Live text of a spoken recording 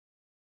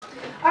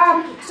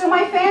So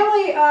my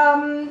family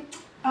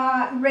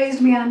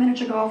raised me on a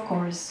miniature golf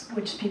course,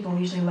 which people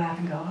usually laugh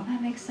and go, oh,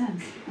 that makes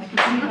sense. I can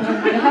see what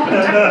might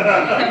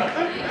have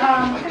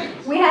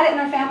happened. We had it in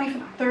our family for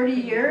 30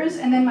 years,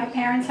 and then my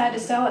parents had to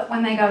sell it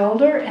when they got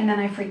older, and then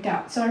I freaked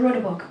out. So I wrote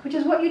a book, which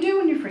is what you do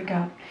when you freak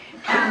out.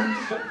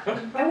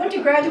 I went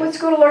to graduate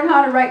school to learn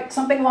how to write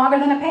something longer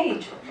than a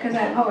page, because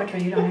I have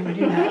poetry, you don't ever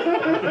do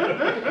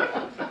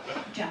that.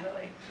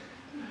 Generally.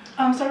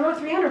 So I wrote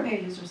 300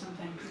 pages or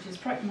something, which is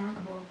quite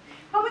remarkable.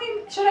 How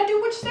many, should I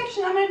do which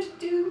section? I'm going to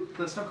do...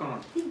 The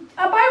Snowcone.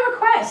 By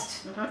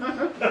request.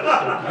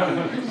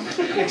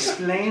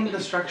 Explain the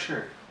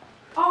structure.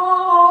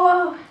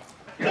 Oh,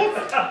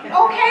 it's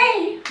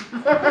okay.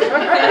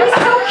 He's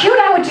so cute,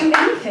 I would do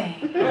anything.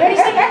 And he's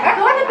like,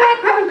 go in the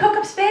back room and cook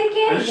up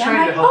spaghetti. I'm just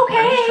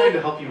trying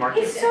to help you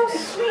market. He's so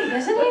sweet,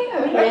 isn't he? I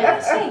mean,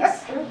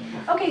 thanks.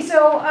 Okay,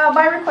 so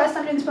by request,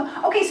 I'm doing this book.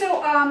 Okay,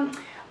 so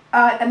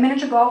a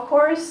miniature golf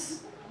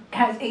course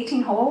has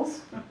 18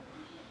 holes.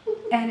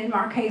 And in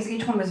our case,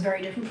 each one was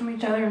very different from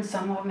each other, and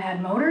some of them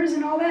had motors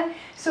and all that.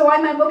 So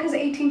my book has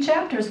 18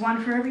 chapters,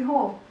 one for every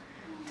hole.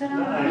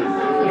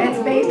 Nice.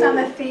 It's based on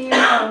the theme.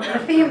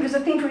 There's a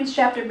theme for each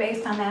chapter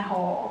based on that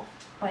hole.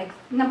 Like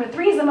number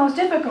 3 is the most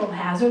difficult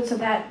hazard, so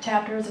that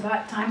chapter is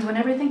about times when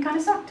everything kind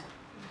of sucked.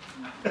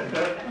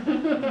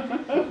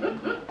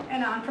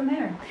 And on from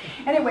there.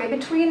 Anyway,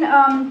 between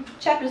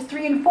chapters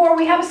 3 and 4,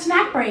 we have a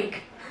snack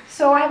break.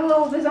 So I have a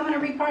little. I'm going to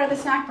read part of the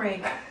snack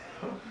break.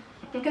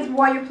 Because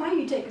while you're playing,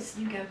 you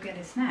go get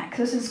a snack.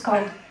 This is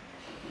called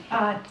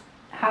How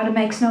to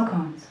Make Snow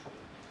Cones.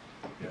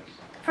 Yes.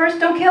 First,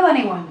 don't kill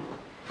anyone.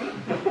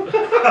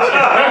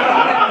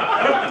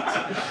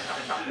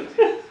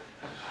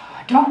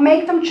 Don't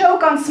make them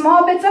choke on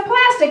small bits of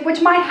plastic,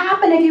 which might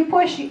happen if you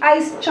push the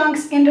ice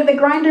chunks into the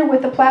grinder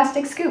with the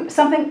plastic scoop,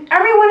 something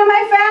everyone in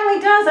my family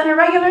does on a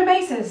regular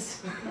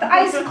basis. The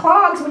ice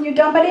clogs when you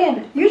dump it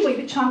in. Usually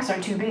the chunks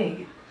are too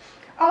big.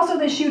 Also,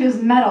 the chute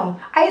is metal.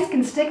 Ice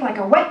can stick like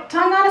a wet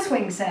tongue on a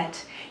swing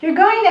set. You're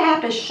going to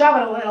have to shove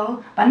it a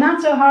little, but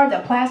not so hard the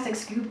plastic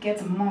scoop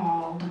gets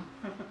mauled.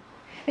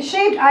 The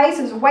shaved ice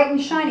is white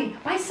and shiny.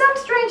 By some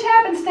strange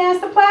happenstance,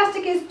 the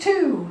plastic is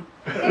too.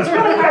 It's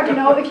really hard to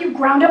know if you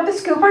ground up the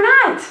scoop or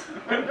not.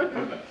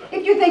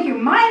 If you think you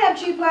might have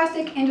cheap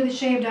plastic into the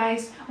shaved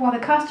ice, while the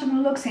customer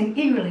looks in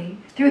eagerly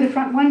through the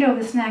front window of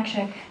the snack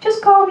shack,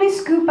 just calmly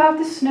scoop out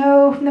the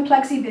snow from the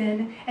plexi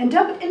bin and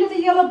dump it into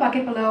the yellow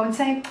bucket below and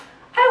say,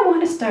 I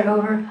want to start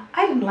over.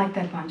 I didn't like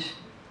that bunch.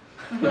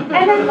 And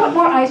then put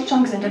more ice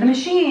chunks into the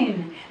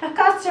machine. The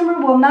customer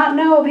will not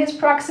know of his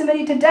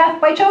proximity to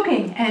death by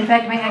choking, and in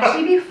fact may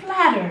actually be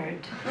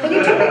flattered that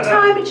you took the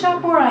time to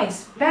chop more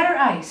ice, better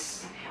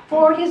ice,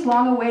 for his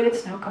long-awaited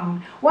snow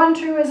cone. One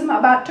truism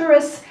about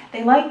tourists,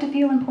 they like to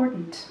feel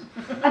important.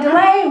 A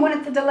delay, when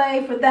it's a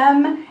delay for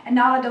them and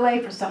not a delay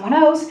for someone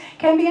else,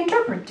 can be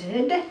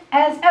interpreted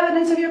as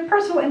evidence of your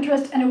personal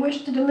interest and a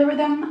wish to deliver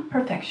them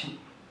perfection.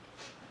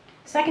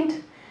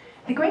 Second,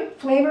 the grape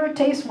flavor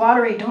tastes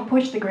watery. Don't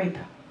push the grape.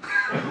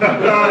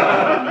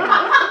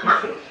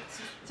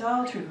 It's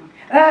all true.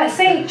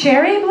 Say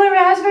cherry, blue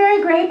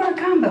raspberry, grape, or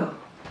combo.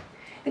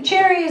 The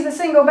cherry is the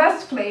single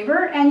best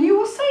flavor, and you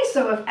will say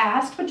so if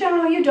asked, but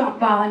generally you don't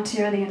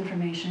volunteer the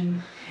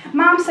information.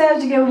 Mom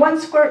says to give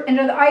 1 squirt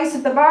into the ice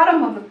at the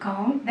bottom of the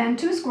cone, then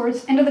 2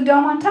 squirts into the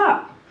dome on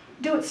top.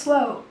 Do it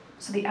slow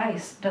so the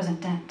ice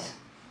doesn't dent.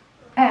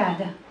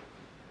 Add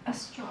a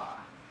straw.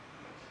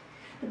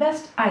 The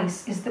best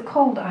ice is the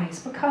cold ice,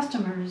 but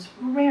customers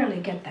rarely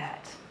get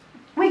that.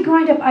 We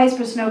grind up ice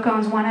for snow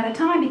cones one at a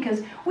time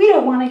because we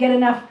don't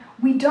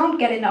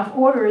get enough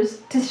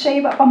orders to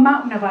shave up a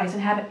mountain of ice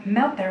and have it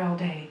melt there all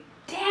day.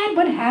 Dad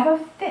would have a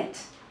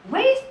fit.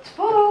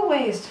 Wasteful,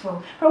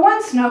 wasteful. For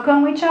 1 snow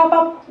cone, we chop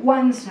up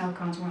 1 snow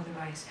cone's worth of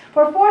ice.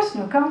 For 4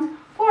 snow cones,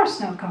 4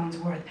 snow cones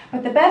worth.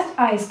 But the best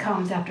ice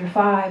comes after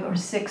 5 or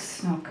 6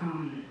 snow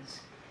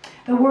cones.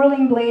 The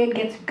whirling blade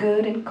gets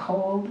good and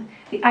cold.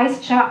 The ice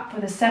chop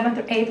for the 7th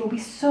or 8th will be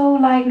so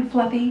light and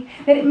fluffy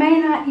that it may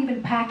not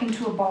even pack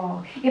into a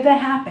ball. If that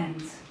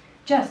happens,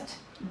 just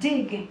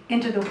dig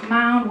into the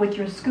mound with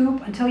your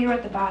scoop until you're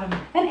at the bottom.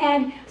 Then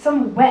add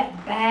some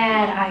wet,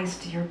 bad ice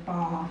to your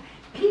ball.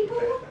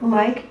 People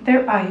like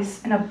their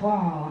ice in a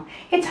ball.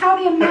 It's how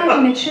they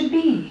imagine it should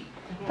be.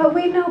 But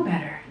we know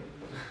better.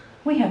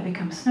 We have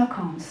become snow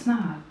cone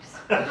snobs.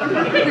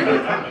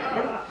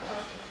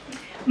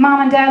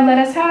 Mom and Dad let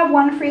us have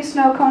 1 free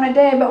snow cone a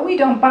day, but we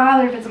don't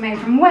bother if it's made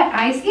from wet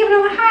ice, even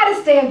on the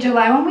hottest day of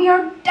July when we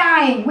are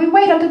dying. We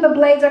wait until the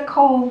blades are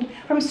cold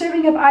from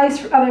serving up ice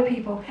for other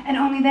people, and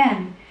only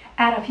then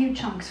add a few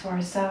chunks for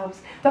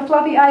ourselves. The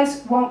fluffy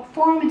ice won't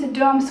form into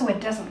domes so it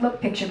doesn't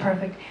look picture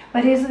perfect,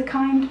 but is the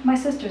kind my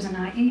sisters and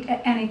I eat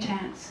at any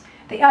chance.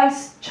 The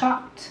ice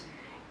chopped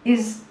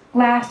is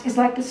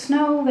like the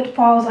snow that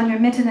falls on your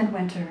mitten in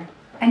winter,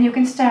 and you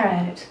can stare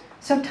at it,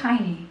 so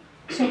tiny,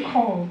 so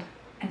cold,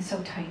 and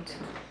so tight.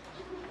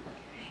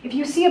 If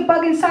you see a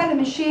bug inside the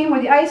machine where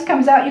the ice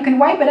comes out, you can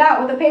wipe it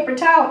out with a paper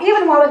towel,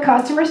 even while the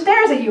customer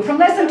stares at you from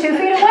less than 2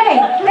 feet away.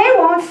 They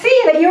won't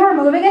see that you're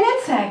removing an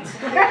insect.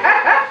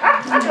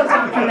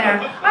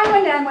 I'm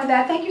going to end with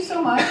that. Thank you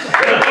so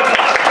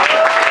much.